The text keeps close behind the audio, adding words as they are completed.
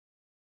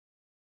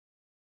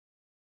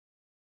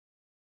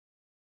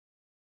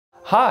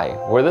Hi,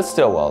 we're the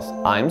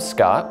Stillwells. I'm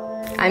Scott.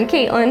 I'm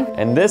Caitlin.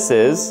 And this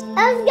is...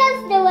 I'm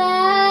Scott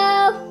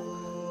Stillwell.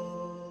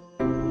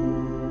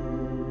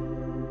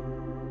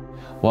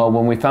 Well,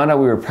 when we found out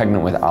we were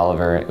pregnant with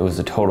Oliver, it was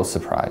a total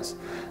surprise.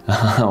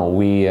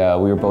 We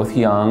were both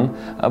young,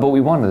 but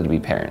we wanted to be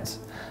parents.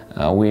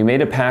 We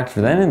made a pact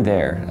then and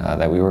there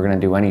that we were going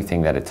to do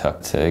anything that it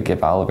took to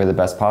give Oliver the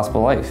best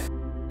possible life.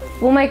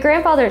 Well, my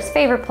grandfather's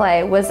favorite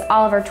play was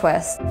Oliver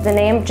Twist. The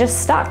name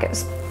just stuck. It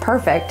was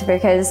perfect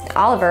because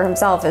Oliver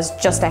himself is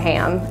just a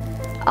ham.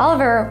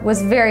 Oliver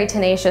was very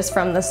tenacious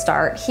from the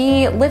start.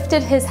 He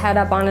lifted his head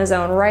up on his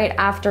own right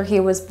after he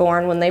was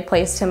born when they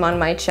placed him on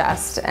my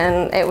chest,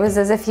 and it was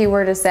as if he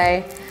were to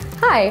say,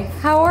 "Hi,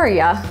 how are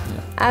ya?"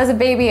 As a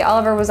baby,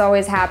 Oliver was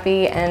always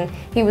happy and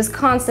he was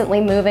constantly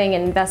moving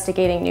and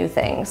investigating new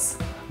things.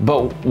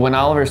 But when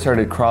Oliver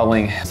started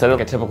crawling, instead of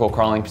like a typical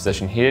crawling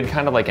position, he did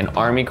kind of like an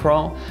army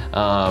crawl,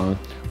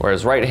 where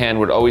his right hand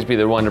would always be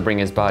the one to bring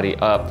his body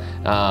up,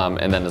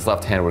 and then his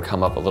left hand would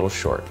come up a little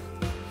short.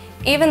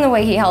 Even the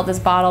way he held his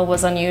bottle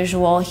was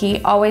unusual. He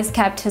always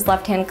kept his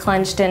left hand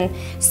clenched in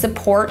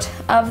support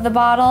of the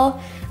bottle,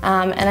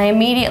 and I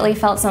immediately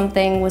felt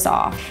something was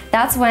off.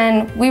 That's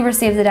when we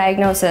received the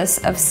diagnosis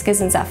of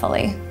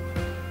schizencephaly.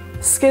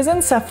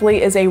 Schizencephaly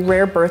is a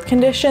rare birth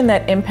condition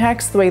that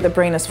impacts the way the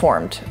brain is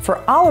formed.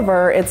 For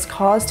Oliver, it's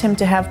caused him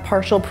to have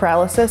partial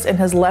paralysis in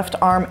his left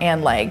arm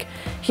and leg.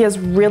 He has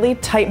really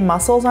tight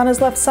muscles on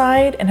his left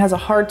side and has a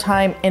hard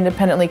time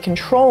independently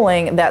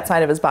controlling that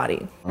side of his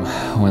body.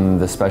 When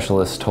the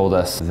specialist told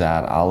us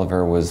that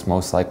Oliver was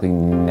most likely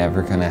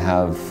never going to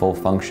have full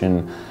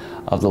function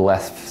of the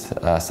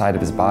left side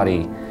of his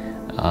body,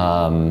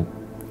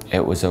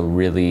 it was a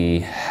really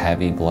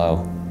heavy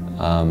blow.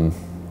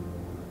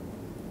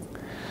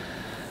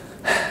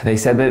 They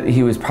said that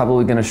he was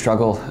probably going to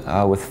struggle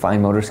with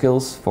fine motor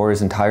skills for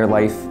his entire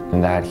life,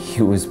 and that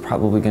he was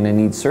probably going to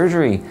need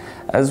surgery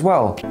as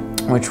well,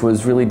 which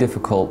was really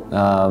difficult.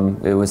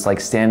 It was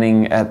like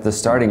standing at the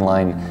starting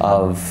line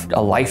of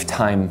a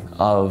lifetime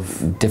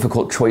of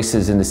difficult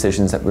choices and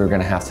decisions that we were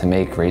going to have to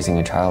make raising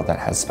a child that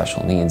has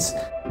special needs.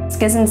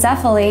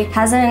 Schizencephaly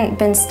hasn't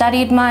been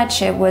studied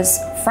much. It was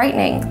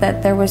frightening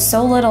that there was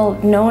so little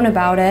known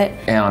about it.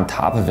 And on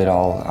top of it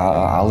all,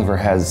 Oliver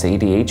has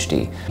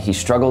ADHD. He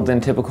struggled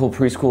in typical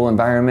preschool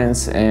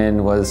environments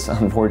and was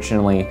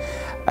unfortunately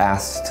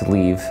asked to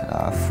leave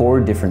 4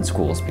 different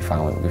schools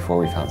before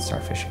we found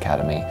Starfish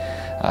Academy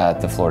at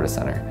the Florida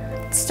Center.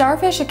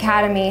 Starfish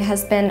Academy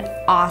has been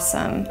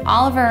awesome.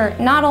 Oliver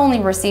not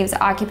only receives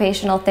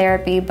occupational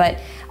therapy, but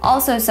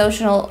also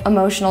social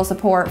emotional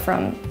support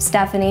from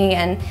Stephanie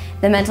and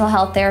the mental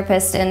health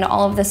therapist and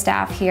all of the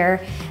staff here.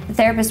 The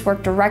therapists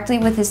work directly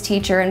with his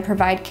teacher and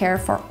provide care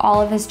for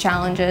all of his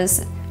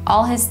challenges.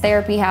 All his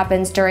therapy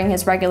happens during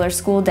his regular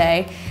school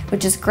day,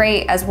 which is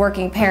great as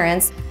working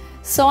parents.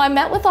 So I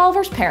met with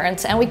Oliver's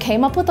parents and we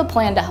came up with a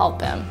plan to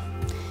help him.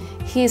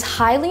 He's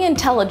highly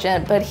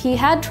intelligent, but he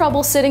had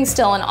trouble sitting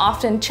still and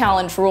often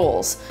challenged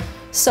rules.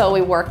 So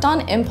we worked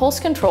on impulse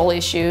control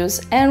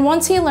issues, and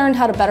once he learned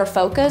how to better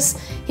focus,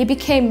 he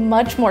became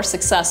much more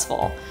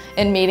successful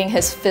in meeting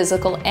his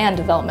physical and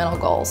developmental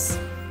goals.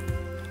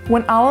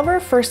 When Oliver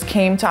first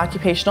came to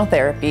occupational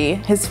therapy,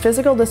 his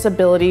physical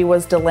disability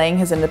was delaying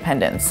his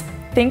independence.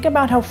 Think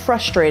about how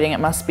frustrating it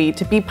must be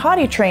to be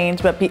potty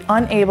trained but be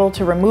unable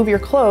to remove your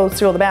clothes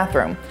to go to the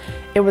bathroom.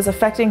 It was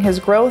affecting his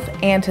growth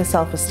and his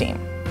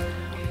self-esteem.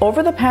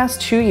 Over the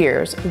past 2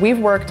 years, we've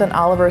worked on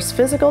Oliver's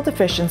physical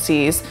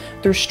deficiencies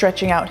through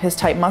stretching out his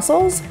tight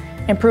muscles,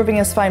 improving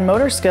his fine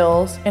motor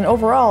skills, and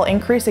overall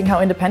increasing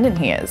how independent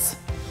he is.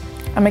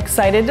 I'm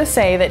excited to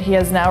say that he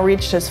has now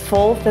reached his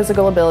full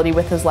physical ability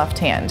with his left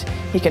hand.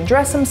 He can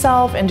dress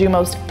himself and do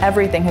most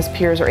everything his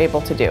peers are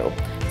able to do.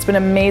 It's been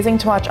amazing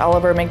to watch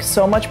Oliver make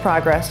so much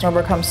progress and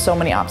overcome so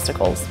many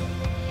obstacles.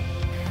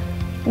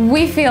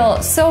 We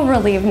feel so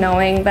relieved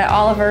knowing that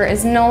Oliver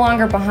is no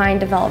longer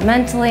behind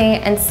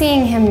developmentally, and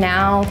seeing him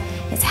now,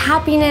 his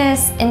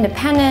happiness,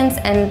 independence,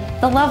 and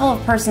the level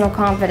of personal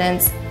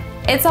confidence,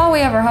 it's all we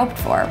ever hoped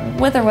for,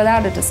 with or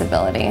without a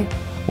disability.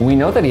 We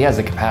know that he has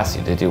the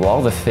capacity to do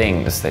all the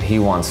things that he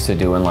wants to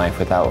do in life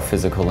without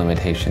physical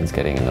limitations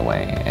getting in the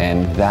way.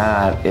 And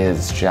that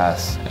is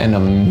just an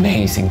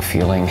amazing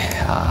feeling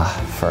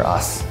for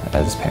us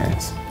as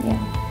parents. Yeah.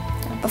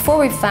 Before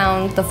we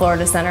found the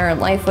Florida Center,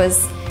 life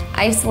was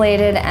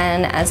isolated,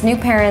 and as new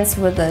parents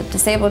with a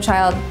disabled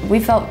child, we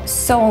felt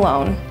so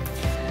alone.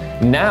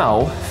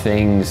 Now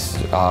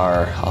things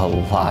are a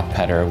lot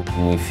better.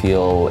 We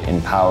feel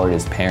empowered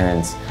as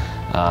parents,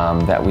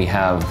 that we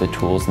have the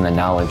tools and the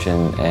knowledge,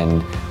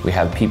 and we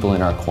have people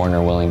in our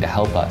corner willing to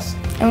help us.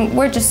 And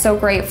we're just so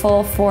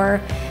grateful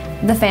for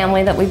the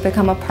family that we've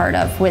become a part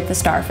of with the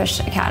Starfish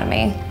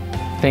Academy.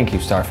 Thank you,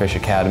 Starfish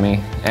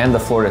Academy and the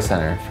Florida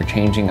Center, for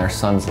changing our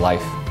son's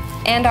life.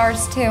 And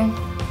ours too.